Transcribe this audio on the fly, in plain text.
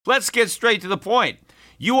Let's get straight to the point.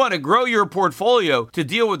 You want to grow your portfolio to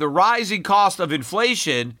deal with the rising cost of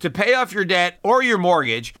inflation, to pay off your debt or your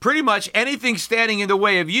mortgage, pretty much anything standing in the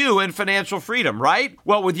way of you and financial freedom, right?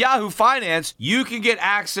 Well, with Yahoo Finance, you can get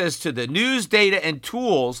access to the news, data, and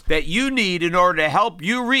tools that you need in order to help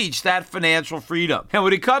you reach that financial freedom. And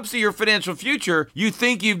when it comes to your financial future, you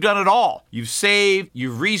think you've done it all. You've saved,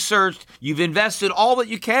 you've researched, you've invested all that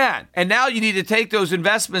you can. And now you need to take those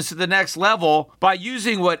investments to the next level by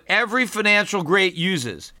using what every financial great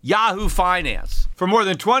uses. Yahoo Finance. For more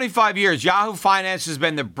than 25 years, Yahoo Finance has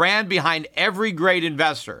been the brand behind every great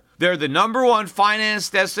investor. They're the #1 finance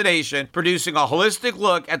destination, producing a holistic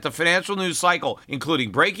look at the financial news cycle,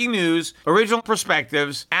 including breaking news, original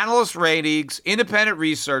perspectives, analyst ratings, independent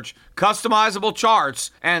research, customizable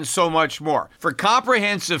charts, and so much more. For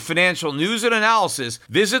comprehensive financial news and analysis,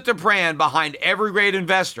 visit the brand behind every great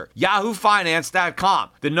investor, yahoofinance.com,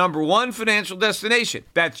 the #1 financial destination.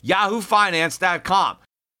 That's yahoofinance.com.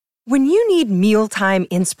 When you need mealtime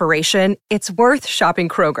inspiration, it's worth shopping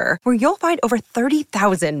Kroger, where you'll find over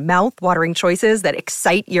 30,000 mouth-watering choices that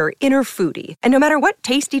excite your inner foodie. And no matter what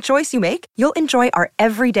tasty choice you make, you'll enjoy our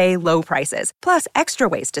everyday low prices, plus extra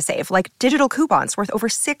ways to save, like digital coupons worth over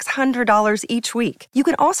 $600 each week. You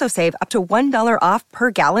can also save up to $1 off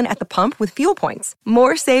per gallon at the pump with fuel points.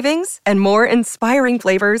 More savings and more inspiring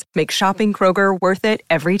flavors make shopping Kroger worth it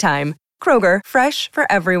every time. Kroger, fresh for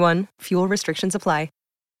everyone. Fuel restrictions apply.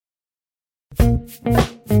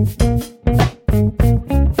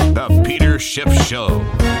 The Peter Schiff Show.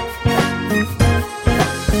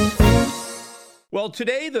 Well,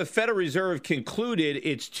 today the Federal Reserve concluded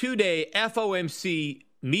its two-day FOMC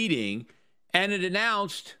meeting, and it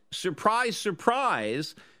announced, surprise,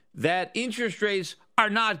 surprise, that interest rates are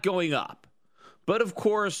not going up. But of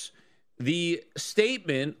course, the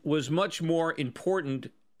statement was much more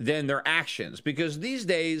important than their actions, because these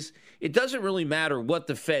days it doesn't really matter what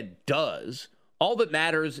the Fed does. All that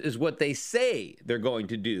matters is what they say they're going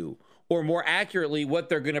to do, or more accurately, what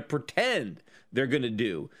they're going to pretend they're going to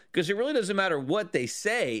do, because it really doesn't matter what they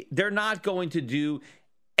say. They're not going to do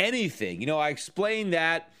anything. You know, I explained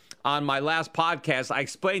that on my last podcast. I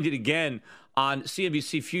explained it again on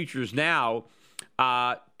CNBC Futures Now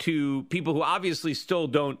to people who obviously still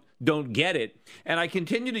don't get it. And I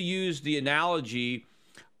continue to use the analogy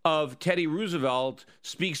of Teddy Roosevelt,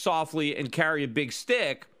 speak softly and carry a big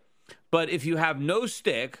stick. But if you have no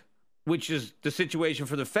stick, which is the situation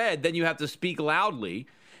for the Fed, then you have to speak loudly.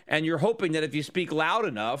 And you're hoping that if you speak loud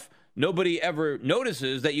enough, nobody ever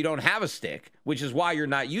notices that you don't have a stick, which is why you're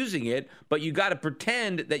not using it. But you got to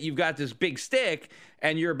pretend that you've got this big stick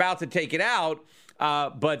and you're about to take it out,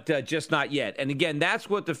 but just not yet. And again, that's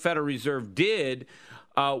what the Federal Reserve did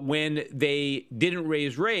when they didn't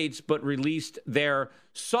raise rates, but released their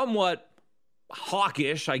somewhat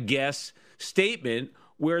hawkish, I guess, statement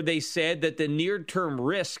where they said that the near-term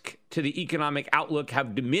risk to the economic outlook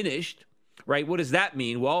have diminished, right? What does that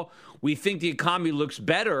mean? Well, we think the economy looks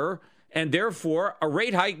better, and therefore a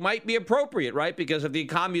rate hike might be appropriate, right? Because if the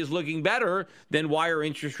economy is looking better, then why are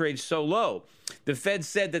interest rates so low? The Fed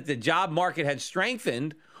said that the job market had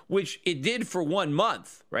strengthened, which it did for 1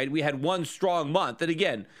 month, right? We had one strong month. And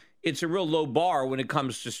again, it's a real low bar when it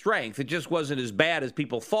comes to strength. It just wasn't as bad as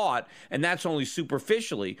people thought, and that's only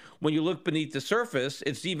superficially. When you look beneath the surface,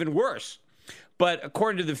 it's even worse. But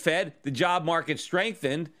according to the Fed, the job market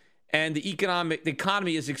strengthened, and the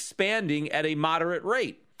economy is expanding at a moderate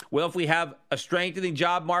rate. Well, if we have a strengthening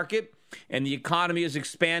job market and the economy is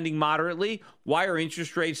expanding moderately, why are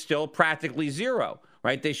interest rates still practically zero,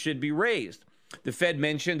 right? They should be raised. The Fed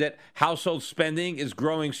mentioned that household spending is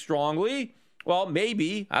growing strongly. Well,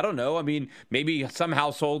 maybe, I don't know. I mean, maybe some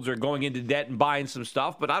households are going into debt and buying some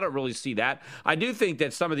stuff, but I don't really see that. I do think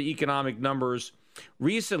that some of the economic numbers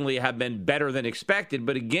recently have been better than expected,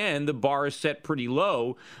 but again, the bar is set pretty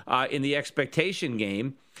low in the expectation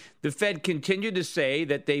game. The Fed continued to say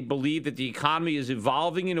that they believe that the economy is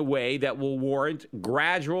evolving in a way that will warrant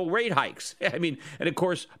gradual rate hikes. I mean, and of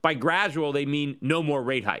course, by gradual, they mean no more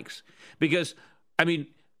rate hikes. Because, I mean,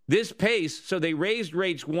 this pace, so they raised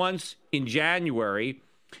rates once in January,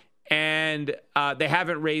 and they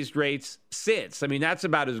haven't raised rates since. I mean, that's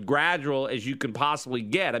about as gradual as you can possibly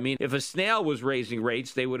get. I mean, if a snail was raising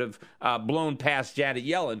rates, they would have blown past Janet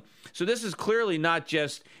Yellen. So this is clearly not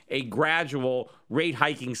just a gradual rate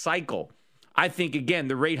hiking cycle. I think, again,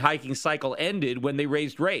 the rate hiking cycle ended when they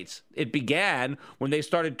raised rates. It began when they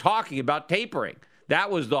started talking about tapering.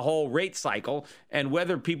 That was the whole rate cycle. And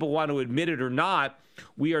whether people want to admit it or not,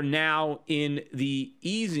 we are now in the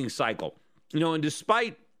easing cycle. You know, and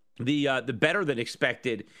despite the better than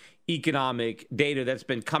expected economic data that's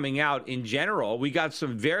been coming out in general. We got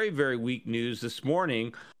some very, very weak news this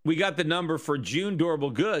morning. We got the number for June durable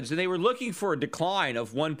goods, and they were looking for a decline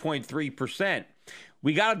of 1.3%.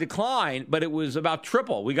 We got a decline, but it was about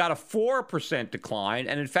triple. We got a 4% decline.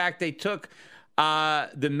 And in fact, they took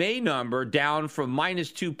the May number down from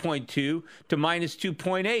minus 2.2 to minus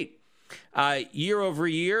 2.8. Year over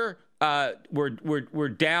year, we're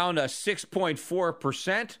down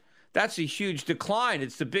 6.4%. That's a huge decline.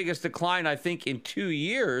 It's the biggest decline, I think, in 2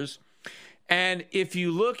 years. And if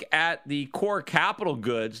you look at the core capital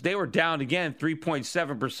goods, they were down again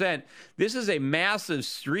 3.7%. This is a massive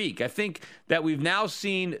streak. I think that we've now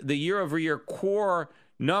seen the year-over-year core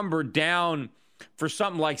number down for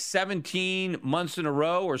something like 17 months in a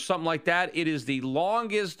row or something like that. It is the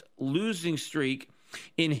longest losing streak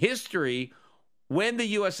in history when the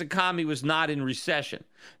U.S. economy was not in recession.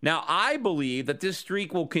 Now, I believe that this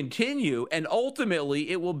streak will continue, and ultimately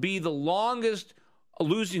it will be the longest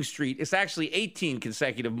losing streak. It's actually 18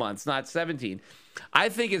 consecutive months, not 17. I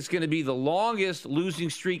think it's going to be the longest losing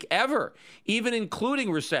streak ever, even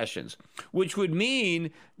including recessions, which would mean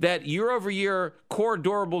that year-over-year core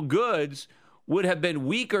durable goods would have been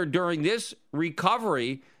weaker during this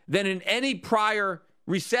recovery than in any prior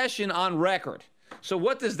recession on record. So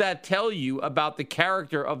what does that tell you about the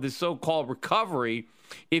character of the so-called recovery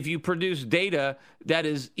if you produce data that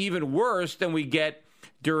is even worse than we get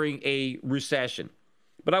during a recession?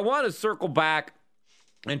 But I want to circle back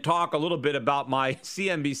and talk a little bit about my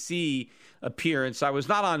CNBC appearance. I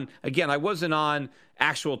wasn't on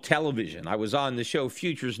actual television. I was on the show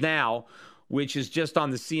Futures Now, which is just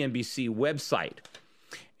on the CNBC website.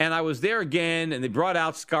 And I was there again, and they brought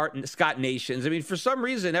out Scott Nations. I mean, for some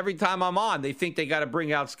reason, every time I'm on, they think they got to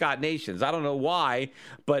bring out Scott Nations. I don't know why,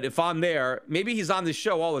 but if I'm there, maybe he's on the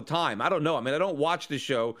show all the time. I don't know. I mean, I don't watch the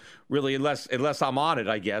show really unless I'm on it,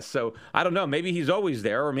 I guess. So I don't know. Maybe he's always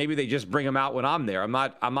there, or maybe they just bring him out when I'm there. I'm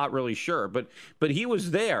not really sure. But he was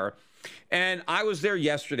there, and I was there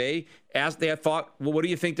yesterday. I thought, well, what do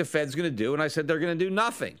you think the Fed's going to do? And I said they're going to do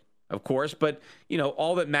nothing. Of course, but,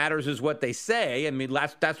 all that matters is what they say. I mean,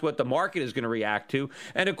 that's what the market is going to react to.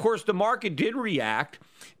 And, of course, the market did react.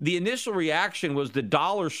 The initial reaction was the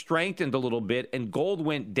dollar strengthened a little bit and gold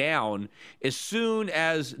went down as soon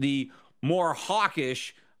as the more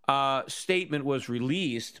hawkish statement was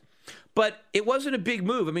released. But it wasn't a big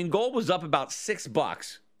move. I mean, gold was up about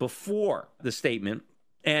 $6 before the statement,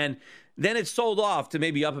 and then it sold off to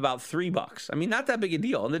maybe up about $3. I mean, not that big a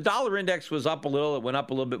deal. And the dollar index was up a little. It went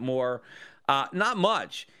up a little bit more. Not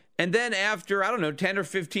much. And then after, 10 or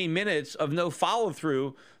 15 minutes of no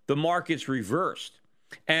follow-through, the markets reversed.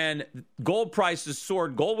 And gold prices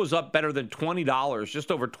soared. Gold was up better than $20,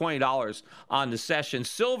 just over $20 on the session.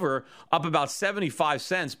 Silver up about 75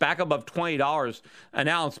 cents, back above $20 an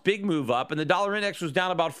ounce. Big move up. And the dollar index was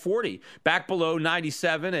down about 40, back below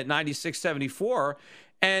 97 at 96.74.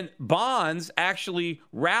 And bonds actually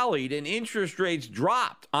rallied and interest rates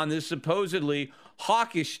dropped on this supposedly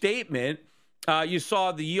hawkish statement. You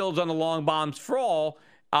saw the yields on the long bonds fall,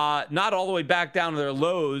 not all the way back down to their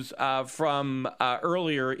lows from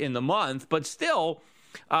earlier in the month, but still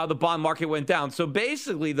the bond market went down. So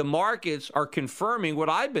basically the markets are confirming what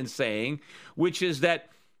I've been saying, which is that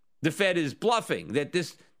the Fed is bluffing, that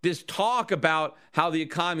this talk about how the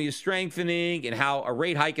economy is strengthening and how a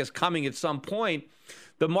rate hike is coming at some point,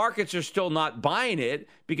 the markets are still not buying it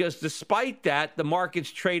because despite that, the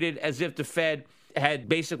markets traded as if the Fed had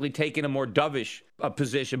basically taken a more dovish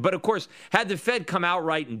position. But of course, had the Fed come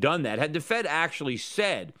outright and done that, had the Fed actually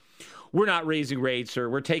said, we're not raising rates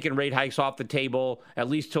or we're taking rate hikes off the table at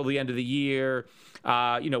least till the end of the year,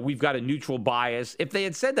 we've got a neutral bias. If they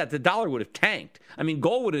had said that, the dollar would have tanked. I mean,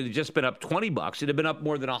 gold would have just been up $20. It'd have been up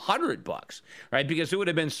more than $100, right? Because it would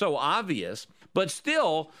have been so obvious. But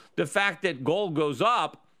still, the fact that gold goes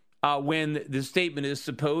up when the statement is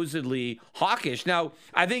supposedly hawkish. Now,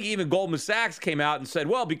 I think even Goldman Sachs came out and said,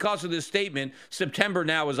 well, because of this statement, September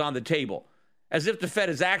now is on the table. As if the Fed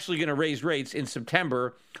is actually going to raise rates in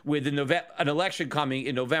September with an election coming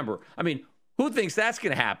in November. I mean, who thinks that's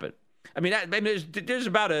going to happen? I mean, there's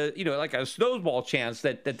about like a snowball chance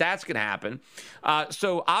that's going to happen.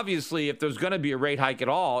 So obviously, if there's going to be a rate hike at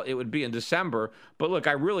all, it would be in December. But look,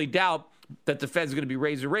 I really doubt that the Fed's going to be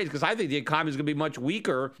raising rates because I think the economy is going to be much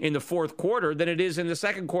weaker in the fourth quarter than it is in the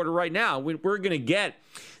second quarter right now. We're going to get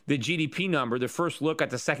the GDP number, the first look at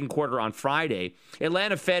the second quarter on Friday.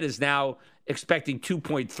 Atlanta Fed is now expecting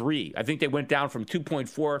 2.3. I think they went down from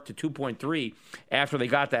 2.4 to 2.3 after they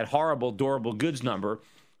got that horrible durable goods number.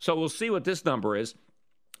 So we'll see what this number is.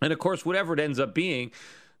 And of course, whatever it ends up being,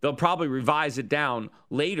 they'll probably revise it down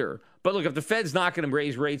later. But look, if the Fed's not going to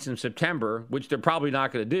raise rates in September, which they're probably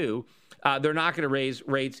not going to do, they're not going to raise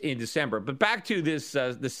rates in December. But back to this,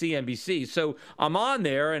 the CNBC. So I'm on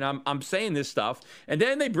there and I'm saying this stuff. And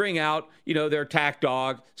then they bring out, their attack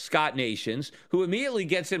dog, Scott Nations, who immediately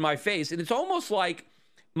gets in my face. And it's almost like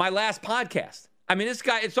my last podcast. I mean, this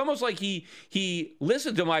guy, it's almost like he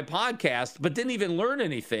listened to my podcast, but didn't even learn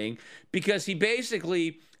anything because he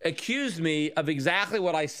basically accused me of exactly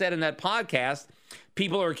what I said in that podcast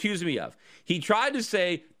people are accusing me of. He tried to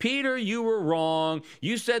say, Peter, you were wrong.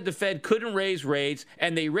 You said the Fed couldn't raise rates,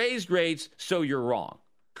 and they raised rates, so you're wrong.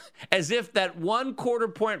 As if that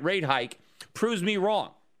 1/4 point rate hike proves me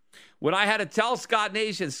wrong. When I had to tell Scott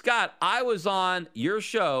Nation, Scott, I was on your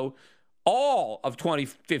show all of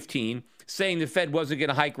 2015 saying the Fed wasn't going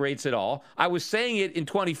to hike rates at all. I was saying it in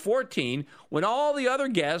 2014 when all the other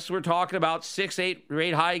guests were talking about 6, 8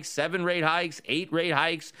 rate hikes, 7 rate hikes, 8 rate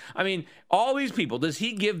hikes. I mean, all these people, does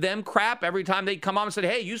he give them crap every time they come on and said,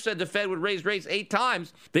 hey, you said the Fed would raise rates 8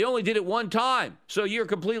 times. They only did it 1 time, so you're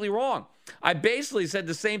completely wrong. I basically said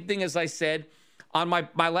the same thing as I said on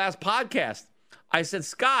my last podcast. I said,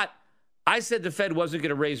 Scott, I said the Fed wasn't going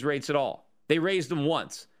to raise rates at all. They raised them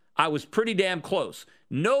once. I was pretty damn close.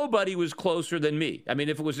 Nobody was closer than me. I mean,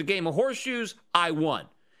 if it was a game of horseshoes, I won.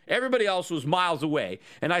 Everybody else was miles away.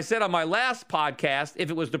 And I said on my last podcast, if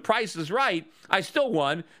it was the Price is Right, I still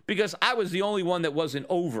won because I was the only one that wasn't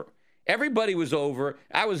over. Everybody was over.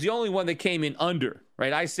 I was the only one that came in under,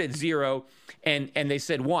 right? I said 0 and they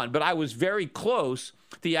said 1, but I was very close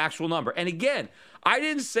to the actual number. And again, I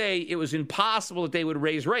didn't say it was impossible that they would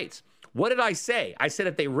raise rates. What did I say? I said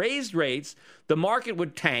if they raised rates, the market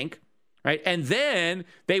would tank, right? And then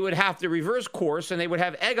they would have to reverse course and they would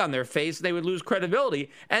have egg on their face and they would lose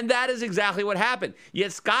credibility. And that is exactly what happened.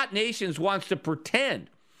 Yet Scott Nations wants to pretend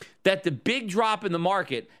that the big drop in the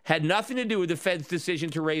market had nothing to do with the Fed's decision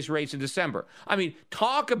to raise rates in December. I mean,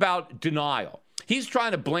 talk about denial. He's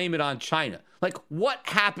trying to blame it on China. Like, what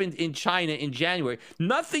happened in China in January?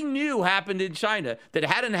 Nothing new happened in China that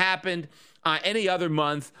hadn't happened any other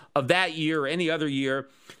month of that year or any other year.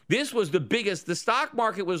 This was the biggest. The stock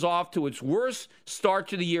market was off to its worst start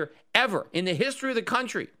to the year ever in the history of the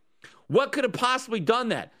country. What could have possibly done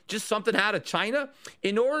that? Just something out of China?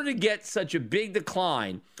 In order to get such a big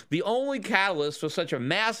decline, the only catalyst for such a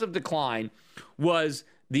massive decline was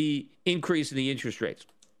the increase in the interest rates.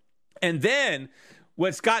 And then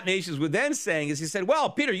what Scott Nations was then saying is he said, well,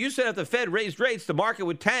 Peter, you said if the Fed raised rates, the market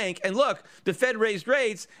would tank. And look, the Fed raised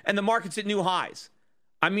rates and the market's at new highs.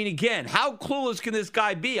 I mean, again, how clueless can this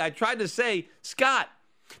guy be? I tried to say, Scott,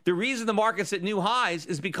 the reason the market's at new highs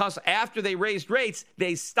is because after they raised rates,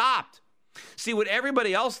 they stopped. See, what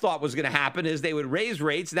everybody else thought was going to happen is they would raise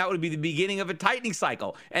rates, and that would be the beginning of a tightening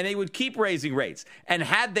cycle, and they would keep raising rates. And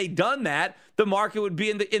had they done that, the market would be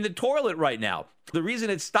in the toilet right now. The reason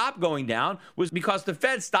it stopped going down was because the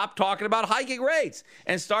Fed stopped talking about hiking rates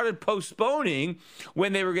and started postponing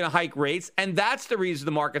when they were going to hike rates, and that's the reason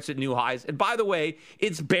the market's at new highs. And by the way,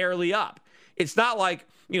 it's barely up. It's not like,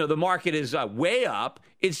 the market is way up.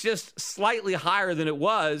 It's just slightly higher than it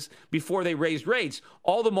was before they raised rates.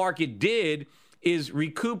 All the market did is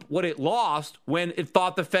recoup what it lost when it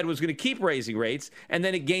thought the Fed was going to keep raising rates, and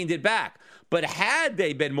then it gained it back. But had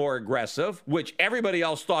they been more aggressive, which everybody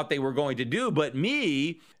else thought they were going to do, but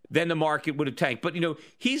me, then the market would have tanked. But,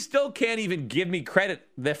 he still can't even give me credit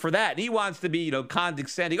for that. And he wants to be,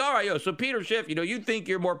 condescending. All right, so Peter Schiff, you think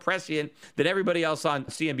you're more prescient than everybody else on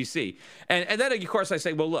CNBC. And then, of course, I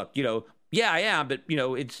say, well, look, yeah, I am, but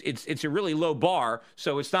it's a really low bar,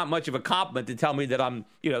 so it's not much of a compliment to tell me that I'm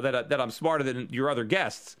that I'm smarter than your other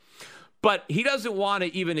guests. But he doesn't want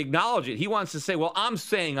to even acknowledge it. He wants to say, well, I'm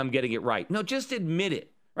saying I'm getting it right. No, just admit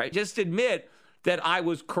it, right? Just admit that I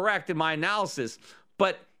was correct in my analysis.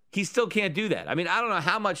 But he still can't do that. I mean, I don't know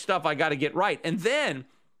how much stuff I got to get right. And then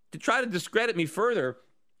to try to discredit me further,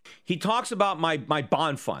 he talks about my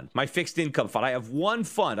bond fund, my fixed income fund. I have one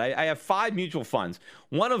fund. I have 5 mutual funds.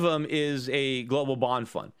 One of them is a global bond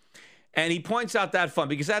fund. And he points out that fund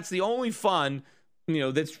because that's the only fund,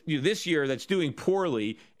 that's this year that's doing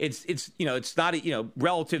poorly. It's not,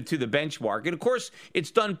 relative to the benchmark. And of course,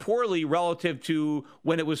 it's done poorly relative to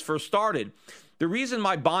when it was first started. The reason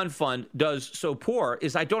my bond fund does so poor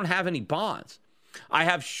is I don't have any bonds. I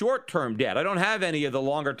have short-term debt. I don't have any of the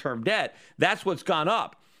longer-term debt. That's what's gone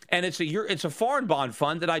up. And it's a foreign bond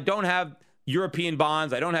fund that I don't have European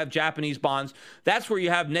bonds. I don't have Japanese bonds. That's where you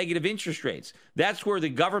have negative interest rates. That's where the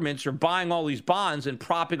governments are buying all these bonds and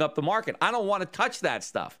propping up the market. I don't want to touch that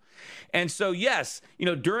stuff. And so, yes,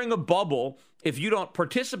 during a bubble, if you don't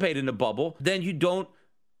participate in the bubble, then you don't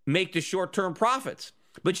make the short-term profits.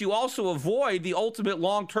 but you also avoid the ultimate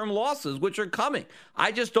long-term losses, which are coming.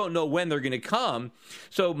 I just don't know when they're going to come.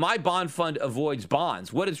 So my bond fund avoids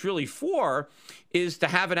bonds. What it's really for is to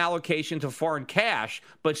have an allocation to foreign cash,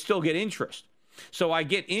 but still get interest. So I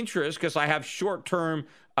get interest because I have short-term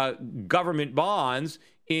government bonds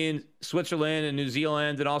in Switzerland and New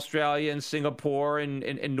Zealand and Australia and Singapore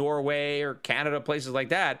and Norway or Canada, places like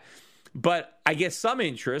that. But I get some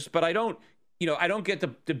interest, but I don't get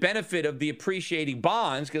the benefit of the appreciating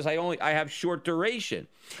bonds because I have short duration.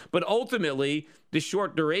 But ultimately, the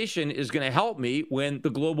short duration is going to help me when the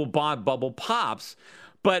global bond bubble pops.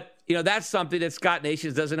 But, that's something that Scott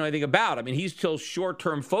Nations doesn't know anything about. I mean, he's still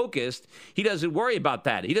short-term focused. He doesn't worry about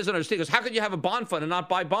that. He doesn't understand. He goes, how can you have a bond fund and not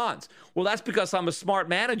buy bonds? Well, that's because I'm a smart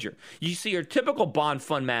manager. You see, your typical bond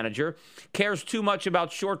fund manager cares too much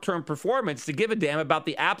about short-term performance to give a damn about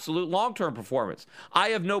the absolute long-term performance. I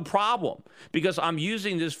have no problem because I'm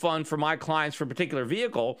using this fund for my clients for a particular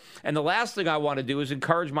vehicle. And the last thing I want to do is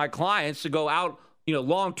encourage my clients to go out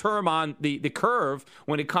long-term on the curve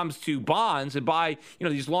when it comes to bonds and buy,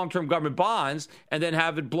 these long-term government bonds and then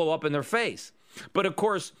have it blow up in their face. But of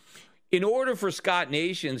course, in order for Scott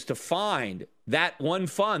Nations to find that one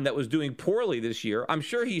fund that was doing poorly this year, I'm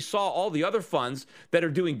sure he saw all the other funds that are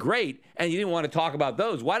doing great and he didn't want to talk about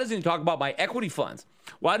those. Why doesn't he talk about my equity funds?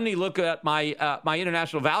 Why didn't he look at my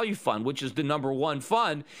International Value Fund, which is the number one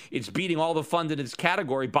fund? It's beating all the funds in its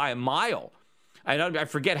category by a mile. I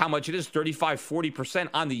forget how much it is, 35, 40%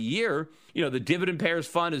 on the year. The dividend payers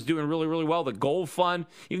fund is doing really, really well. The gold fund,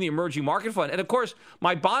 even the emerging market fund. And of course,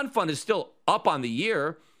 my bond fund is still up on the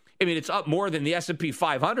year. I mean, it's up more than the S&P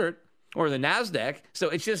 500 or the NASDAQ. So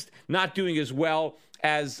it's just not doing as well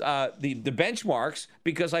as the benchmarks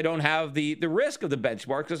because I don't have the risk of the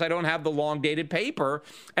benchmark because I don't have the long dated paper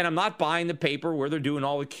and I'm not buying the paper where they're doing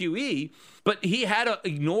all the QE. But he had to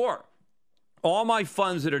ignore all my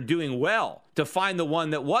funds that are doing well to find the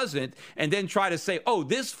one that wasn't and then try to say, oh,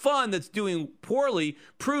 this fund that's doing poorly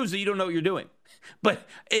proves that you don't know what you're doing. But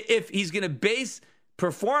if he's going to base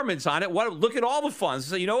performance on it, look at all the funds.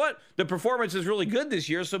 So you know what? The performance is really good this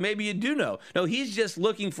year, so maybe you do know. No, he's just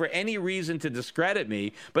looking for any reason to discredit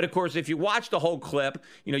me. But of course, if you watch the whole clip,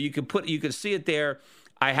 you can see it there.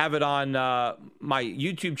 I have it on my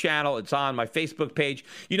YouTube channel. It's on my Facebook page.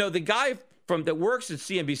 The guy that works at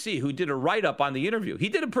CNBC, who did a write-up on the interview. He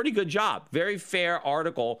did a pretty good job. Very fair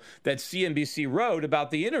article that CNBC wrote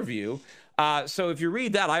about the interview. So if you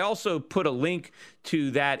read that, I also put a link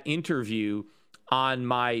to that interview on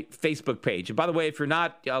my Facebook page. And by the way, if you're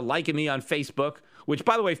not liking me on Facebook, which,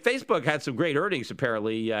 by the way, Facebook had some great earnings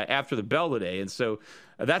apparently after the bell today. And so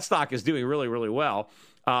that stock is doing really, really well.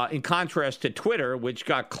 In contrast to Twitter, which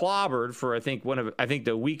got clobbered for, I think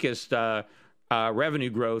the weakest revenue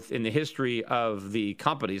growth in the history of the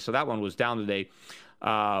company. So that one was down today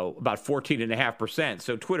about 14.5%.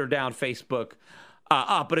 So Twitter down, Facebook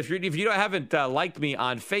up. But if you haven't liked me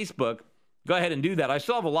on Facebook, go ahead and do that. I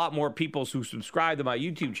still have a lot more people who subscribe to my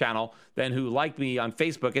YouTube channel than who like me on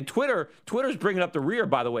Facebook. And Twitter's bringing up the rear,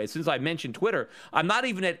 by the way. Since I mentioned Twitter, I'm not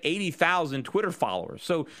even at 80,000 Twitter followers.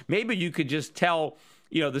 So maybe you could just tell,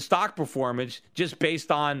 the stock performance just based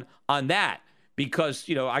on that. Because,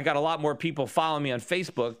 I got a lot more people following me on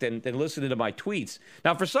Facebook than listening to my tweets.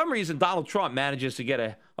 Now, for some reason, Donald Trump manages to get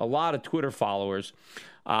a lot of Twitter followers.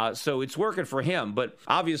 So it's working for him. But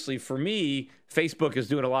obviously, for me, Facebook is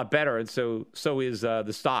doing a lot better. And so is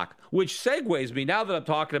the stock, which segues me. Now that I'm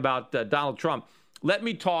talking about Donald Trump, let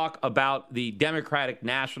me talk about the Democratic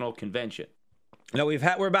National Convention. Now,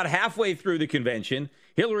 we're about halfway through the convention.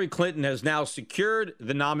 Hillary Clinton has now secured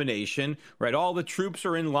the nomination, right? All the troops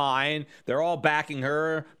are in line. They're all backing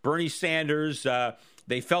her. Bernie Sanders,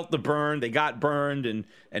 they felt the burn. They got burned. And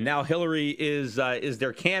now Hillary is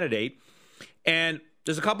their candidate. And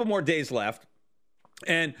there's a couple more days left.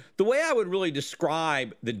 And the way I would really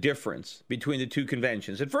describe the difference between the two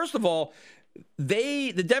conventions, and first of all,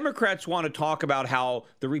 the Democrats want to talk about how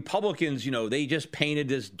the Republicans, they just painted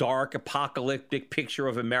this dark apocalyptic picture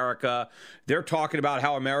of America. They're talking about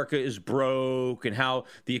how America is broke and how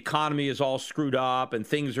the economy is all screwed up and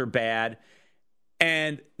things are bad.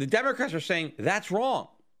 And the Democrats are saying that's wrong.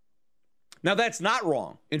 Now, that's not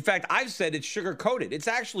wrong. In fact, I've said it's sugar-coated. It's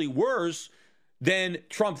actually worse than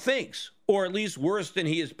Trump thinks, or at least worse than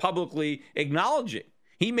he is publicly acknowledging.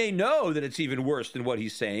 He may know that it's even worse than what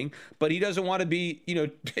he's saying, but he doesn't want to be,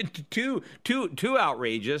 too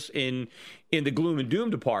outrageous in the gloom and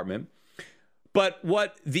doom department. But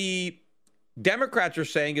what the Democrats are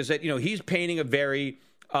saying is that, he's painting a very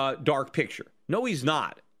dark picture. No, he's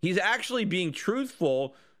not. He's actually being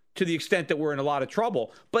truthful to the extent that we're in a lot of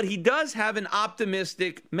trouble. But he does have an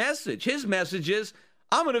optimistic message. His message is,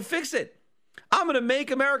 I'm going to fix it. I'm going to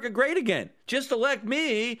make America great again. Just elect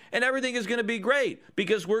me and everything is going to be great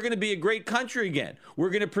because we're going to be a great country again. We're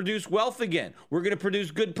going to produce wealth again. We're going to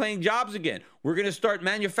produce good paying jobs again. We're going to start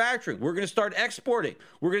manufacturing. We're going to start exporting.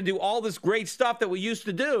 We're going to do all this great stuff that we used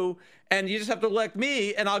to do. And you just have to elect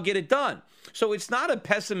me and I'll get it done. So it's not a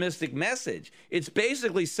pessimistic message. It's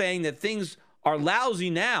basically saying that things are lousy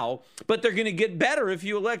now, but they're going to get better if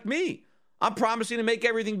you elect me. I'm promising to make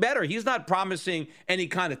everything better. He's not promising any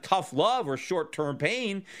kind of tough love or short-term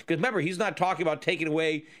pain. Because remember, he's not talking about taking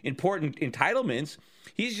away important entitlements.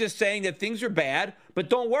 He's just saying that things are bad, but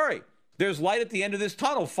don't worry. There's light at the end of this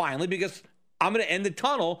tunnel finally because I'm going to end the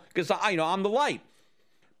tunnel because I'm the light.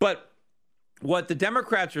 But what the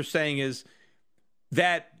Democrats are saying is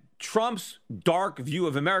that Trump's dark view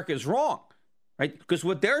of America is wrong, right? Because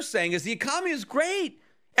what they're saying is the economy is great.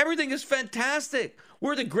 Everything is fantastic.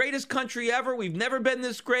 We're the greatest country ever. We've never been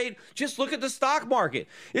this great. Just look at the stock market.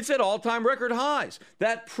 It's at all-time record highs.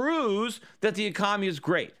 That proves that the economy is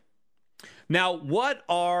great. Now, what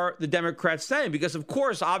are the Democrats saying? Because, of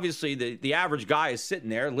course, obviously, the average guy is sitting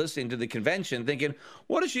there listening to the convention thinking,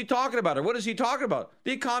 what is she talking about? Or what is he talking about?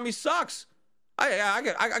 The economy sucks.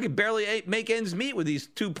 I could barely make ends meet with these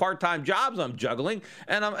 2 part-time jobs I'm juggling,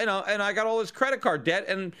 and I got all this credit card debt,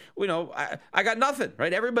 and I got nothing,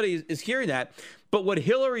 right? Everybody is hearing that, but what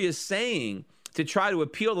Hillary is saying to try to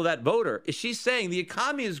appeal to that voter is she's saying the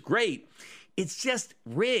economy is great, it's just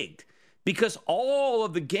rigged because all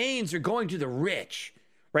of the gains are going to the rich,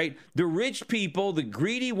 right? The rich people, the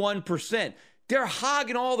greedy 1%, they're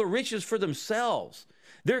hogging all the riches for themselves.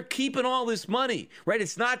 They're keeping all this money, right?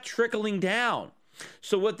 It's not trickling down.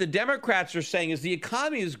 So what the Democrats are saying is the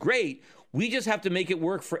economy is great. We just have to make it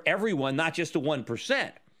work for everyone, not just the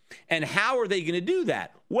 1%. And how are they going to do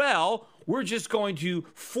that? Well, we're just going to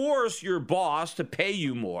force your boss to pay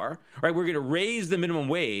you more, right? We're going to raise the minimum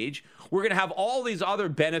wage. We're going to have all these other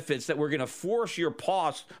benefits that we're going to force your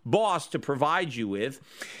boss to provide you with.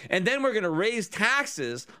 And then we're going to raise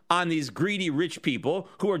taxes on these greedy rich people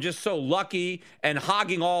who are just so lucky and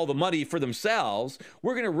hogging all the money for themselves.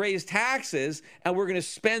 We're going to raise taxes and we're going to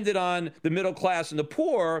spend it on the middle class and the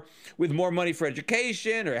poor with more money for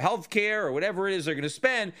education or health care or whatever it is they're going to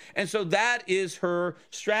spend. And so that is her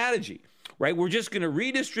strategy, right? We're just going to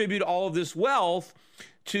redistribute all of this wealth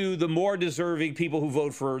to the more deserving people who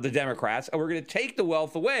vote for the Democrats, and we're going to take the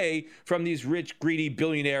wealth away from these rich, greedy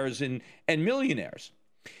billionaires and millionaires.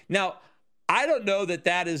 Now, I don't know that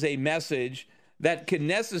that is a message that can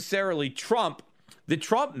necessarily trump the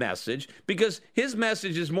Trump message because his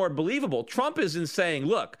message is more believable. Trump isn't saying,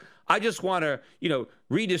 look, I just want to,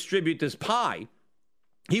 redistribute this pie.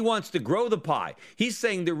 He wants to grow the pie. He's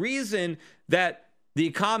saying the reason that the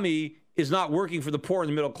economy is not working for the poor and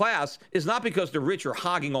the middle class is not because the rich are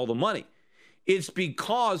hogging all the money. It's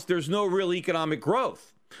because there's no real economic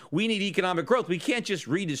growth. We need economic growth. We can't just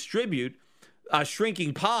redistribute a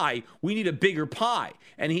shrinking pie. We need a bigger pie.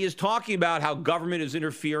 And he is talking about how government is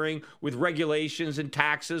interfering with regulations and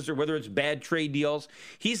taxes or whether it's bad trade deals.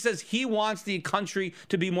 He says he wants the country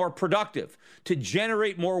to be more productive, to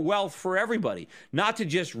generate more wealth for everybody, not to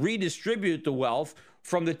just redistribute the wealth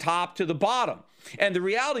from the top to the bottom. And the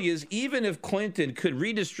reality is, even if Clinton could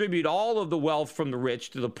redistribute all of the wealth from the rich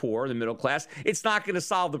to the poor, the middle class, it's not going to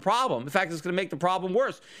solve the problem. In fact, it's going to make the problem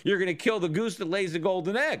worse. You're going to kill the goose that lays the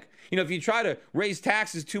golden egg. If you try to raise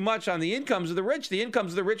taxes too much on the incomes of the rich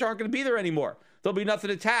aren't going to be there anymore. There'll be nothing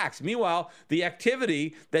to tax. Meanwhile, the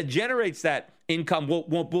activity that generates that income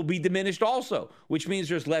will be diminished also, which means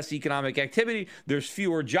there's less economic activity, there's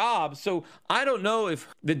fewer jobs. So I don't know if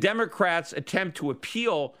the Democrats attempt to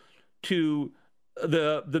appeal to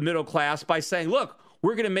the middle class by saying, look,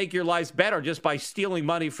 we're going to make your lives better just by stealing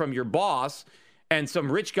money from your boss and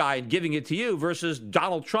some rich guy and giving it to you versus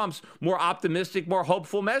Donald Trump's more optimistic, more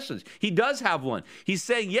hopeful message. He does have one. He's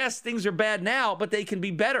saying, yes, things are bad now, but they can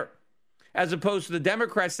be better. As opposed to the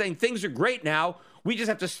Democrats saying things are great now. We just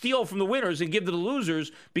have to steal from the winners and give to the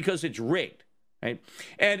losers because it's rigged, right?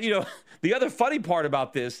 And, the other funny part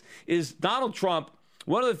about this is Donald Trump,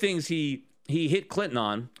 one of the things he hit Clinton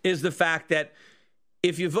on is the fact that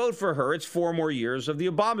if you vote for her, it's 4 more years of the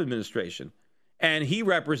Obama administration. And he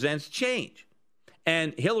represents change.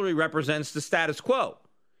 And Hillary represents the status quo.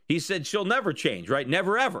 He said she'll never change, right?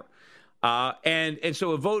 Never, ever. And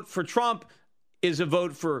so a vote for Trump is a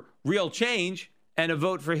vote for real change, and a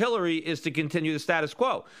vote for Hillary is to continue the status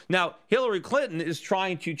quo. Now, Hillary Clinton is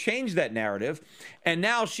trying to change that narrative, and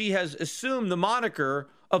now she has assumed the moniker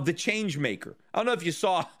of the change maker. I don't know if you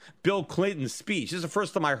saw Bill Clinton's speech. This is the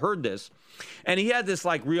first time I heard this. And he had this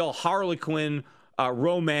real Harlequin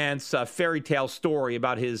romance fairy tale story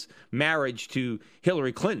about his marriage to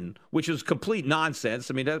Hillary Clinton, which was complete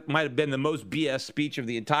nonsense. I mean, that might have been the most BS speech of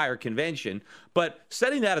the entire convention. But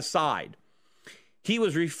setting that aside, he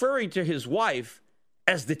was referring to his wife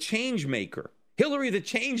as the change maker. Hillary, the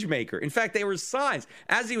change maker. In fact, there were signs.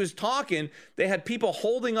 As he was talking, they had people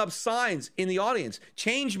holding up signs in the audience.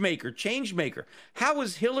 Change maker, change maker. How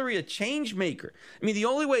is Hillary a change maker? I mean, the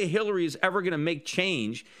only way Hillary is ever going to make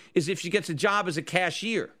change is if she gets a job as a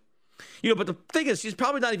cashier. But the thing is, she's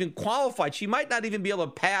probably not even qualified. She might not even be able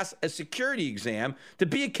to pass a security exam to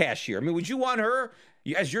be a cashier. I mean, would you want her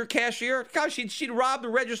as your cashier? Gosh, she'd rob the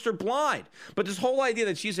register blind. But this whole idea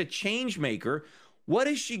that she's a change maker, what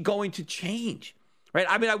is she going to change? Right?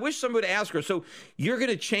 I mean, I wish somebody would ask her, so you're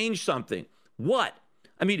going to change something. What?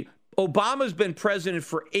 I mean, Obama's been president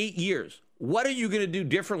for 8 years. What are you going to do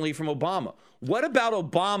differently from Obama? What about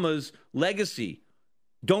Obama's legacy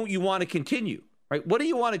don't you want to continue? Right? What do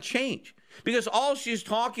you want to change? Because all she's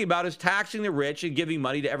talking about is taxing the rich and giving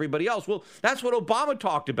money to everybody else. Well, that's what Obama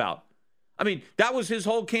talked about. I mean, that was his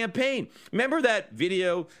whole campaign. Remember that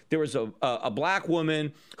video? There was a black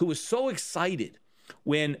woman who was so excited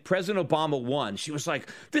when President Obama won. She was like,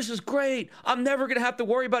 this is great. I'm never going to have to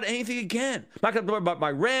worry about anything again. I'm not going to worry about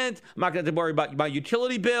my rent. I'm not going to have to worry about my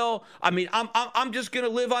utility bill. I mean, I'm just going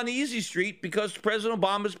to live on Easy Street because President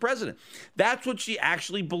Obama is president. That's what she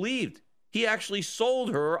actually believed. He actually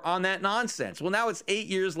sold her on that nonsense. Well, now it's 8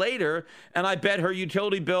 years later, and I bet her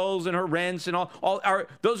utility bills and her rents and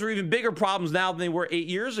those are even bigger problems now than they were 8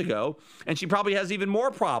 years ago. And she probably has even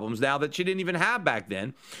more problems now that she didn't even have back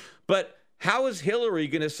then. But how is Hillary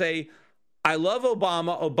going to say, I love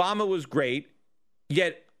Obama, Obama was great,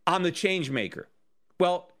 yet I'm the change maker?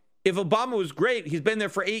 Well, if Obama was great, he's been there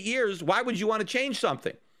for 8 years, why would you want to change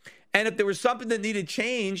something? And if there was something that needed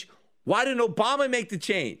change, why didn't Obama make the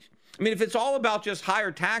change? I mean, if it's all about just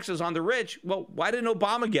higher taxes on the rich, well, why didn't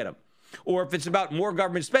Obama get them? Or if it's about more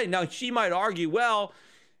government spending. Now, she might argue, well,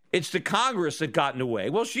 it's the Congress that got in the way.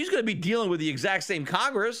 Well, she's going to be dealing with the exact same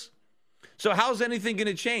Congress. So how's anything going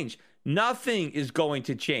to change? Nothing is going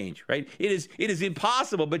to change, right? It is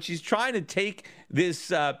impossible, but she's trying to take this,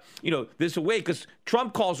 this away because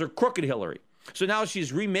Trump calls her Crooked Hillary. So now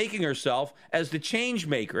she's remaking herself as the change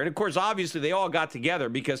maker. And of course, obviously, they all got together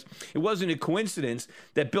because it wasn't a coincidence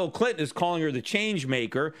that Bill Clinton is calling her the change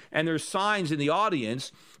maker, and there's signs in the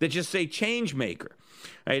audience that just say change maker,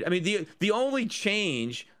 right? I mean, the only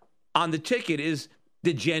change on the ticket is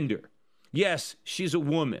the gender. Yes, she's a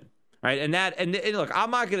woman. Right. And look, I'm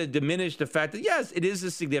not going to diminish the fact that, yes, it is a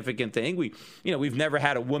significant thing. We've never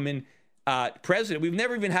had a woman president. We've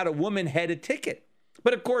never even had a woman head a ticket.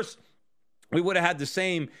 But of course, we would have had the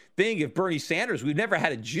same thing if Bernie Sanders, we've never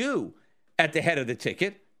had a Jew at the head of the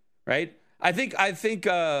ticket. Right. I think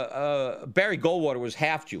Barry Goldwater was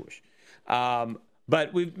half Jewish.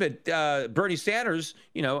 But Bernie Sanders,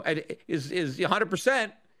 is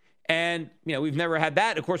 100%. And, we've never had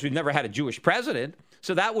that. Of course, we've never had a Jewish president.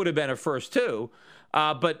 So that would have been a first, too.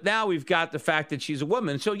 But now we've got the fact that she's a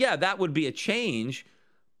woman. So, yeah, that would be a change.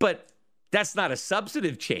 But that's not a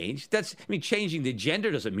substantive change. Changing the gender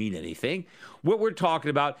doesn't mean anything. What we're talking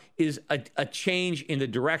about is a change in the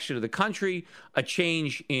direction of the country, a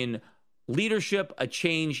change in leadership, a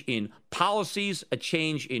change in policies, a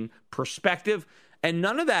change in perspective. And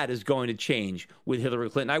none of that is going to change with Hillary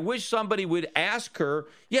Clinton. I wish somebody would ask her,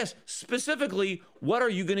 yes, specifically, what are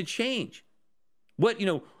you going to change? What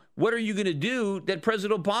are you going to do that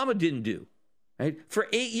President Obama didn't do? Right? For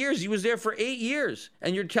 8 years, he was there for 8 years,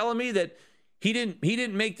 and you're telling me that he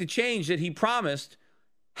didn't make the change that he promised.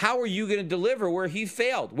 How are you going to deliver where he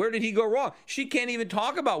failed? Where did he go wrong? She can't even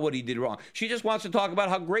talk about what he did wrong. She just wants to talk about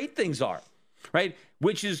how great things are, right?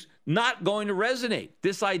 Which is not going to resonate.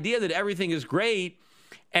 This idea that everything is great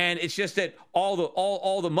and it's just that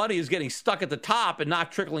all the money is getting stuck at the top and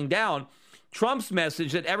not trickling down. Trump's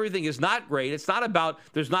message that everything is not great. It's not about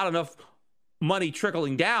there's not enough money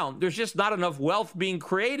trickling down. There's just not enough wealth being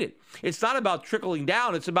created. It's not about trickling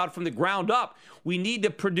down. It's about from the ground up. We need to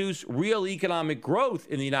produce real economic growth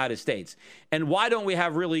in the United States. And why don't we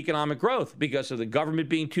have real economic growth? Because of the government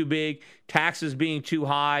being too big, taxes being too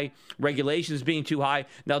high, regulations being too high.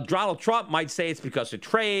 Now, Donald Trump might say it's because of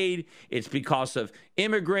trade, it's because of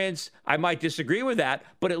immigrants. I might disagree with that,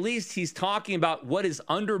 but at least he's talking about what is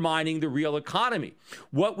undermining the real economy,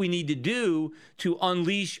 what we need to do to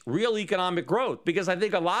unleash real economic growth. Because I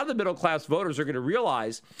think a lot of the middle class voters are going to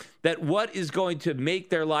realize that what is going to make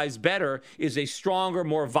their lives better is a stronger,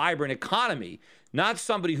 more vibrant economy, not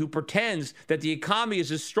somebody who pretends that the economy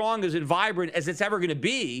is as strong as and vibrant as it's ever going to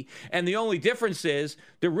be. And the only difference is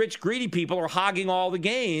the rich, greedy people are hogging all the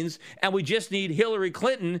gains. And we just need Hillary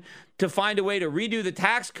Clinton to find a way to redo the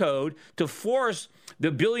tax code to force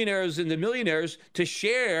the billionaires and the millionaires to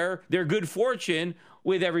share their good fortune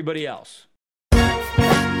with everybody else.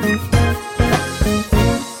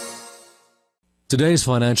 Today's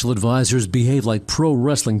financial advisors behave like pro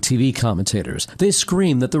wrestling TV commentators. They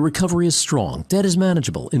scream that the recovery is strong, debt is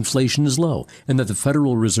manageable, inflation is low, and that the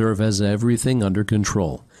Federal Reserve has everything under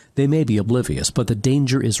control. They may be oblivious, but the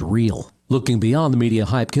danger is real. Looking beyond the media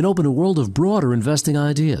hype can open a world of broader investing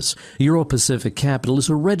ideas. Euro Pacific Capital is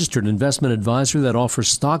a registered investment advisor that offers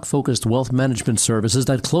stock-focused wealth management services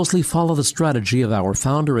that closely follow the strategy of our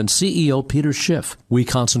founder and CEO, Peter Schiff. We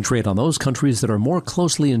concentrate on those countries that are more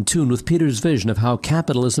closely in tune with Peter's vision of how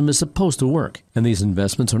capitalism is supposed to work. And these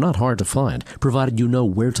investments are not hard to find, provided you know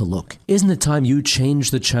where to look. Isn't it time you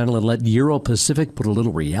change the channel and let Euro Pacific put a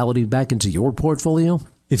little reality back into your portfolio?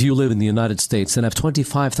 If you live in the United States and have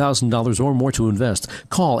 $25,000 or more to invest,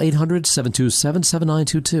 call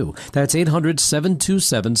 800-727-7922. That's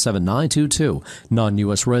 800-727-7922.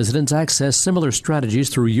 Non-U.S. residents access similar strategies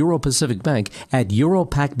through Euro Pacific Bank at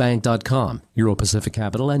europacbank.com. Euro Pacific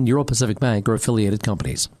Capital and Euro Pacific Bank are affiliated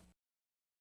companies.